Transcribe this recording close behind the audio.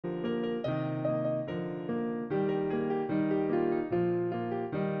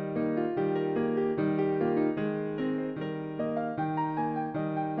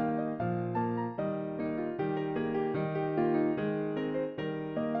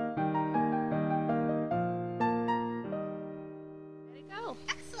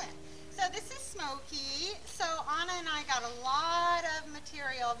Smoky. So Anna and I got a lot of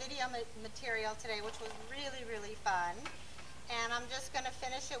material, video material today, which was really, really fun. And I'm just going to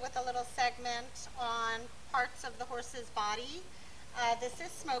finish it with a little segment on parts of the horse's body. This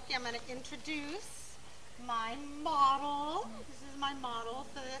is Smoky. I'm going to introduce my model. This is my model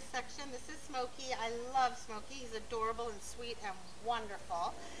for this section. This is Smoky. I love Smoky. He's adorable and sweet and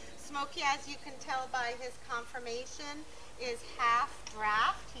wonderful. Smoky, as you can tell by his conformation, is half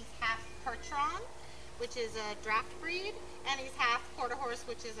draft. He's half Percheron, which is a draft breed, and he's half quarter horse,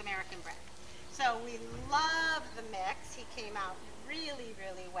 which is American bred. So we love the mix. He came out really,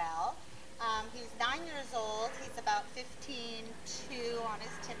 really well. He's 9 years old. He's about 15'2" on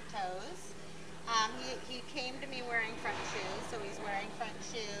his tiptoes. He came to me wearing front shoes, so he's wearing front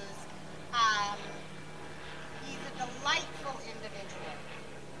shoes. He's a delightful individual.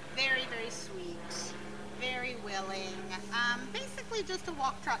 Very, very sweet. Very willing. Basically just a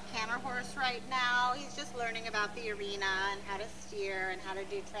walk, trot, canter horse right now. He's just learning about the arena and how to steer and how to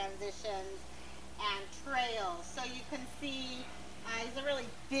do transitions and trails. So you can see he's a really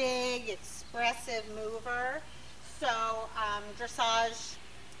big, expressive mover. So dressage,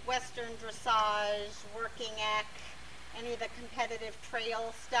 Western dressage, working eck, any of the competitive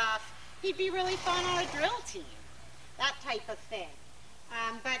trail stuff. He'd be really fun on a drill team, that type of thing.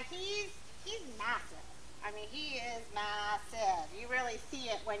 But he's massive. I mean, he is massive. You really see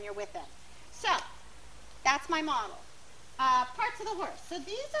it when you're with him. So, that's my model. Parts of the horse. So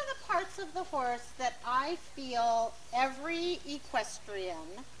these are the parts of the horse that I feel every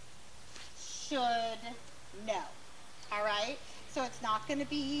equestrian should know. All right? So it's not going to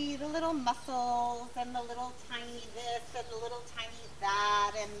be the little muscles and the little tiny this and the little tiny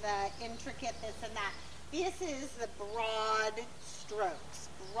that and the intricate this and that. This is the broad strokes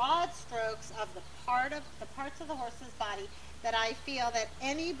of the parts of the horse's body that I feel that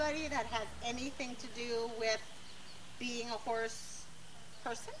anybody that has anything to do with being a horse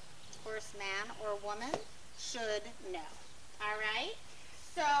person, horse man or woman should know. All right?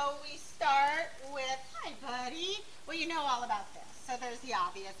 So we start with, hi buddy. Well, you know all about this. So there's the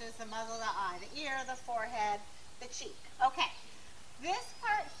obvious. There's the muzzle, the eye, the ear, the forehead, the cheek. Okay. This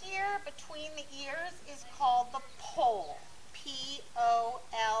part here between the ears is called the poll. P-O-L-L.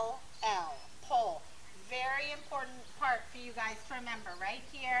 Poll. Very important part for you guys to remember. Right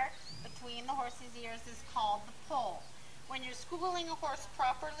here between the horse's ears is called the poll. When you're schooling a horse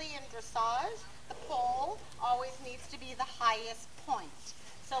properly in dressage, the poll always needs to be the highest point.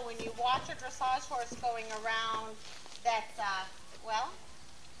 So when you watch a dressage horse going around that's, well,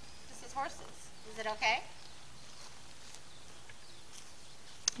 this is horses. Is it okay?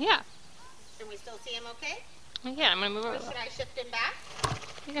 Yeah. Can we still see him okay? Yeah, I'm going to move over. Should I shift him back?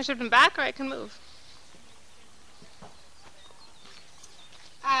 You can shift him back or I can move.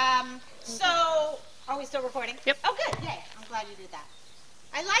 So, are we still recording? Yep. Oh, good. Yay. I'm glad you did that.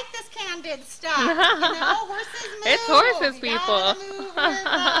 I like this candid stuff. You know, horses move. It's horses, You people. gotta move with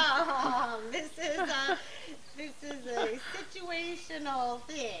them. This is a situational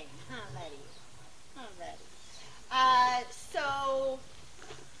thing. Huh, Betty? Huh, Betty? So,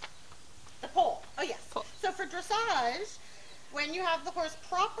 the poll. Oh, yes. Poll. So for dressage, when you have the horse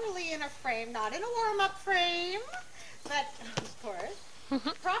properly in a frame, not in a warm-up frame, but, of course,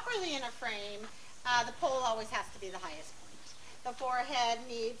 properly in a frame, the poll always has to be the highest point. The forehead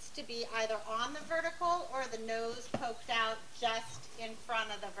needs to be either on the vertical or the nose poked out just in front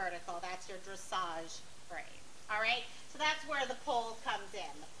of the vertical. That's your dressage frame. All right? So that's where the poll comes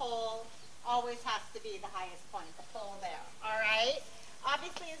in. The poll always has to be the highest point, the poll there. All right?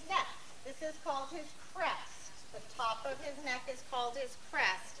 Obviously his neck. This is called his crest. The top of his neck is called his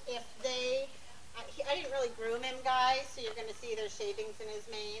crest. If they, I didn't really groom him, guys, so you're going to see there's shavings in his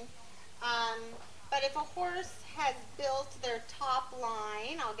mane. But if a horse has built their top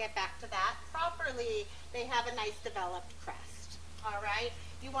line, I'll get back to that, properly, they have a nice developed crest. All right?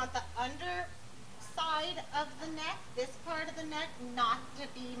 You want the underside of the neck, this part of the neck, not to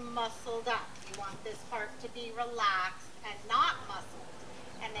be muscled up. You want this part to be relaxed and not muscled.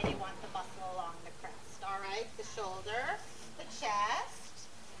 And then you want the muscle along the crest. All right? The shoulder, the chest.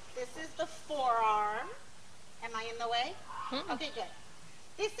 This is the forearm. Am I in the way? Okay, good.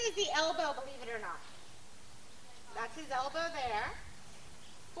 This is the elbow, believe it or not. That's his elbow there.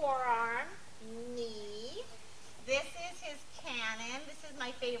 Forearm, knee. This is his cannon. This is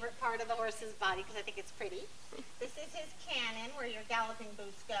my favorite part of the horse's body because I think it's pretty. This is his cannon where your galloping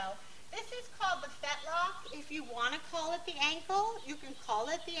boots go. This is called the fetlock. If you want to call it the ankle, you can call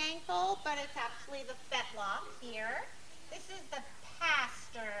it the ankle, but it's actually the fetlock here. This is the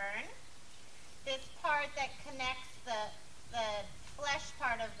pastern. This part that connects the flesh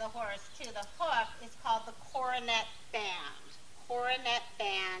part of the horse to to the hoof is called the coronet band. Coronet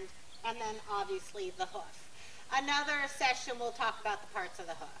band, and then obviously the hoof. Another session we'll talk about the parts of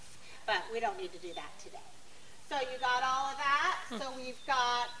the hoof, but we don't need to do that today. So you got all of that? So we've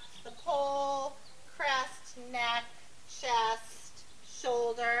got the pole, crest, neck, chest,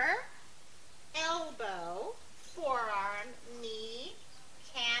 shoulder, elbow, forearm, knee,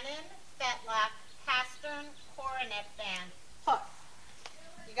 cannon, fetlock, pastern, coronet band, hoof.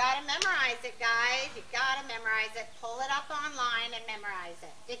 You gotta memorize it, guys. You gotta memorize it. Pull it up online and memorize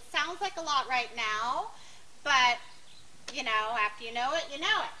it. It sounds like a lot right now, but you know, after you know it, you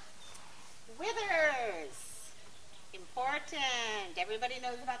know it. Withers. Important. Everybody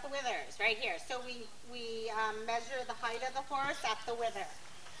knows about the withers right here. So we measure the height of the horse at the wither.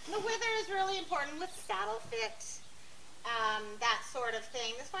 And the wither is really important with saddle fit, that sort of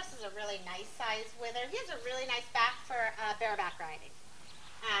thing. This horse is a really nice size wither. He has a really nice back for bareback riding.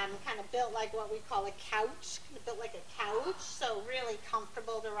 Kind of built like what we call a couch, built like a couch, so really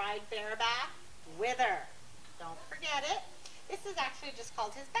comfortable to ride bareback. Wither. Don't forget it. This is actually just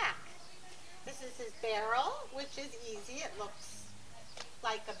called his back. This is his barrel, which is easy. It looks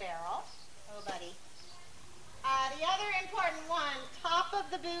like a barrel. Oh, buddy. The other important one, top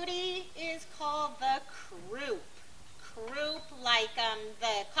of the booty, is called the croup. Croup, like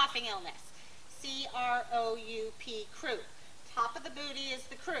the coughing illness. C-R-O-U-P, croup. Top of the booty is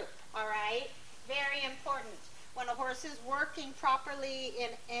the croup, all right? Very important. When a horse is working properly in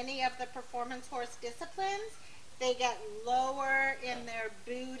any of the performance horse disciplines, they get lower in their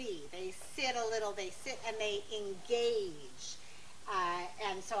booty. They sit a little, they sit and they engage.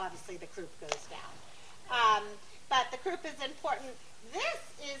 And so obviously the croup goes down. But the croup is important.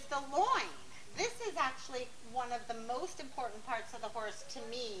 This is the loin. This is actually one of the most important parts of the horse to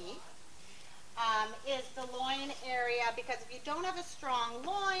me, is the loin area, because if you don't have a strong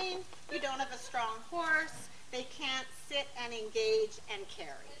loin, you don't have a strong horse, they can't sit and engage and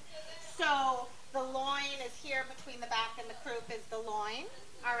carry. So the loin is here between the back and the croup is the loin,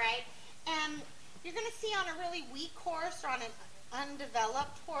 all right? And you're going to see on a really weak horse or on an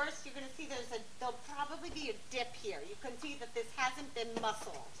undeveloped horse, you're going to see there'll probably be a dip here. You can see that this hasn't been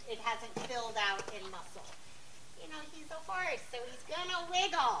muscled. It hasn't filled out in muscle. You know, he's a horse, so he's going to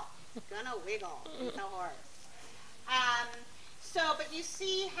wiggle. He's going to wiggle. He's a horse. But you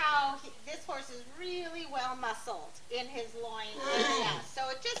see how this horse is really well muscled in his loin area. So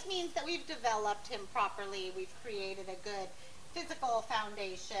it just means that we've developed him properly. We've created a good physical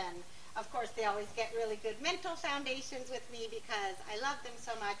foundation. Of course, they always get really good mental foundations with me because I love them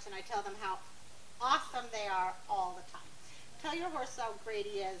so much and I tell them how awesome they are all the time. Tell your horse how great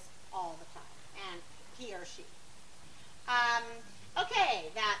he is all the time, and he or she. Okay,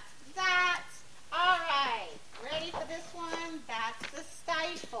 that's that. All right, ready for this one? That's the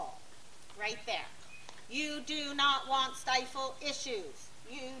stifle, right there. You do not want stifle issues.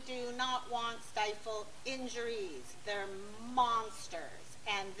 You do not want stifle injuries. They're monsters,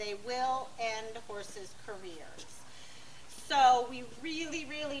 and they will end horses' careers. So we really,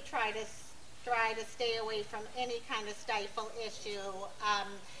 really try to stay away from any kind of stifle issue.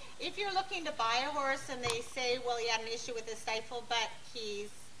 If you're looking to buy a horse and they say, well, he had an issue with his stifle, but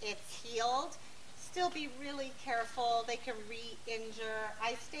it's healed, still be really careful. They can re-injure.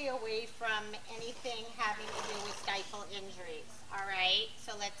 I stay away from anything having to do with stifle injuries, all right?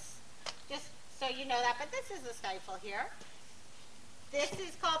 So let's just, so you know that, but this is a stifle here. This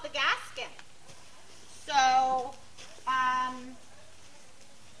is called the gaskin. So,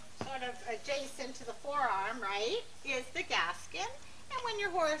 sort of adjacent to the forearm, right, is the gaskin. And when your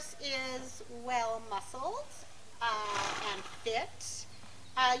horse is well muscled and fit,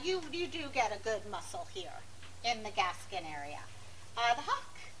 you do get a good muscle here in the gaskin area. The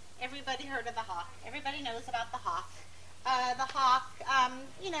hock. Everybody heard of the hock. Everybody knows about the hock. The hock,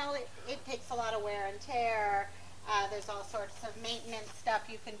 you know, it takes a lot of wear and tear. There's all sorts of maintenance stuff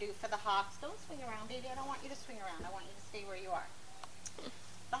you can do for the hocks. Don't swing around, baby. I don't want you to swing around. I want you to stay where you are.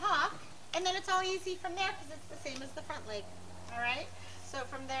 The hock, and then it's all easy from there because it's the same as the front leg. All right? So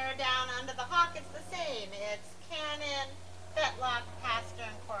from there down onto the hock, it's the same. It's cannon, fetlock,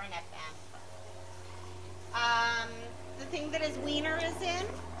 pastern, coronet band. The thing that his wiener is in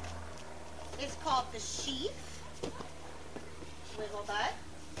is called the sheath. Wiggle butt.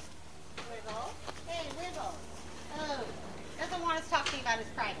 Wiggle. Hey, wiggle. Oh, doesn't want us talking about his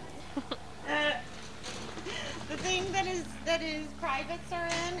private. The thing that his privates are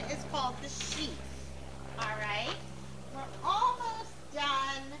in is called the sheath. All right? We're almost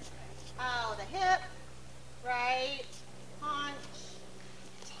done. Oh, the hip, right, haunch,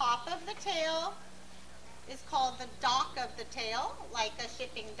 top of the tail is called the dock of the tail, like a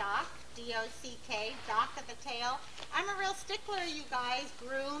shipping dock, D-O-C-K, dock of the tail. I'm a real stickler, you guys.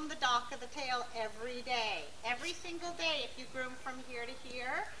 Groom the dock of the tail every day. Every single day, if you groom from here to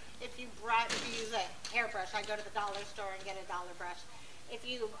here, if you use a hairbrush, I go to the dollar store and get a dollar brush. If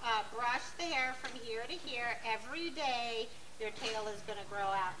you brush the hair from here to here every day, your tail is going to grow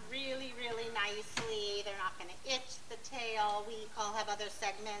out really, really nicely. They're not going to itch the tail. We all have other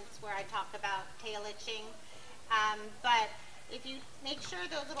segments where I talk about tail itching. But if you make sure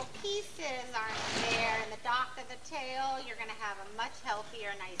those little pieces aren't there in the dock of the tail, you're going to have a much healthier,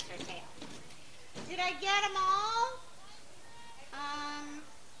 nicer tail. Did I get them all?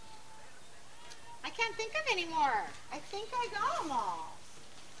 I can't think of any more. I think I got them all.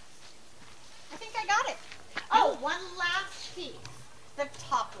 I think I got it. Oh, one last piece, the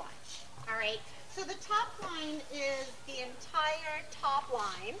top line. All right, so the top line is the entire top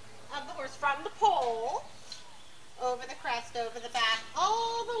line of the horse from the pole, over the crest, over the back,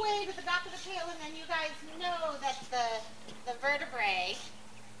 all the way to the back of the tail, and then you guys know that the vertebrae,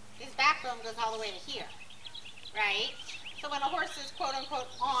 his backbone goes all the way to here, right? So when a horse is quote-unquote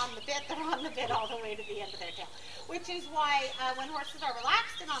on the bit, they're on the bit all the way to the end of their tail. Which is why when horses are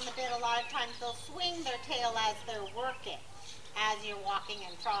relaxed and on the bit, a lot of times they'll swing their tail as they're working, as you're walking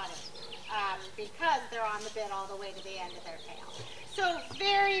and trotting, because they're on the bit all the way to the end of their tail. So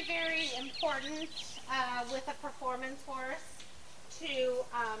very, very important with a performance horse to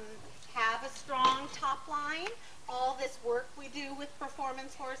have a strong top line. All this work we do with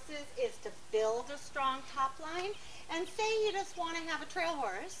performance horses is to build a strong top line. And say you just want to have a trail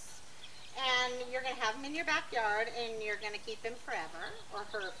horse, and you're going to have him in your backyard, and you're going to keep him forever, or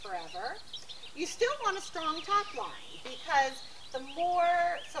her forever. You still want a strong top line, because the more,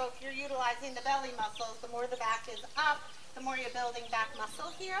 so if you're utilizing the belly muscles, the more the back is up, the more you're building back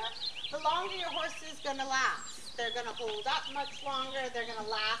muscle here, the longer your horse is going to last. They're going to hold up much longer, they're going to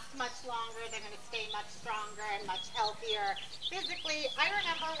last much longer, they're going to stay much stronger and much healthier physically. I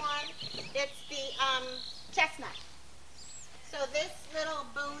remember one, it's the chestnut. So this little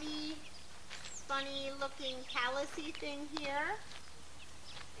bony, funny looking callousy thing here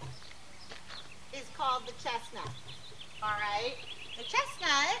is called the chestnut. All right? The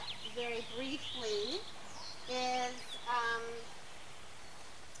chestnut, very briefly, is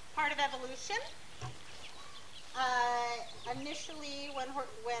part of evolution. Initially, when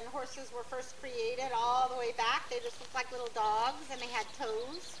horses were first created, all the way back, they just looked like little dogs, and they had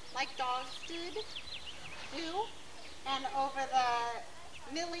toes, like dogs do. And over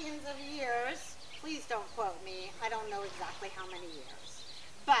the millions of years, please don't quote me, I don't know exactly how many years,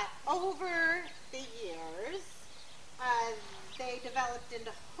 but over the years, they developed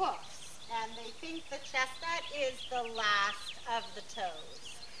into hoofs, and they think the chestnut is the last of the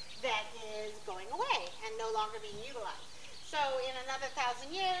toes that is going away and no longer being utilized. So in another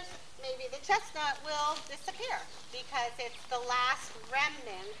 1,000 years, maybe the chestnut will disappear because it's the last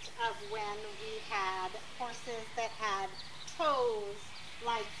remnant of when we had horses that had toes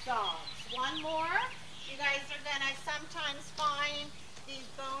like dogs. One more, you guys are gonna sometimes find these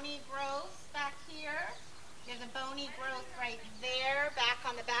bony growths back here. There's a bony growth right there, back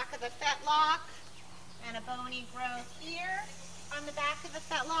on the back of the fetlock, and a bony growth here on the back of the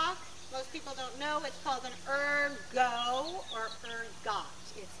fetlock. Most people don't know, it's called an ergo or ergot.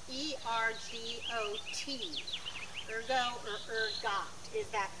 It's E-R-G-O-T. Ergo or ergot is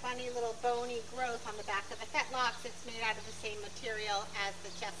that funny little bony growth on the back of the fetlocks. It's made out of the same material as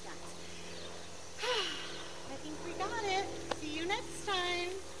the chestnuts. I think we got it. See you next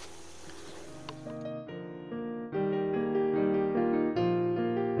time.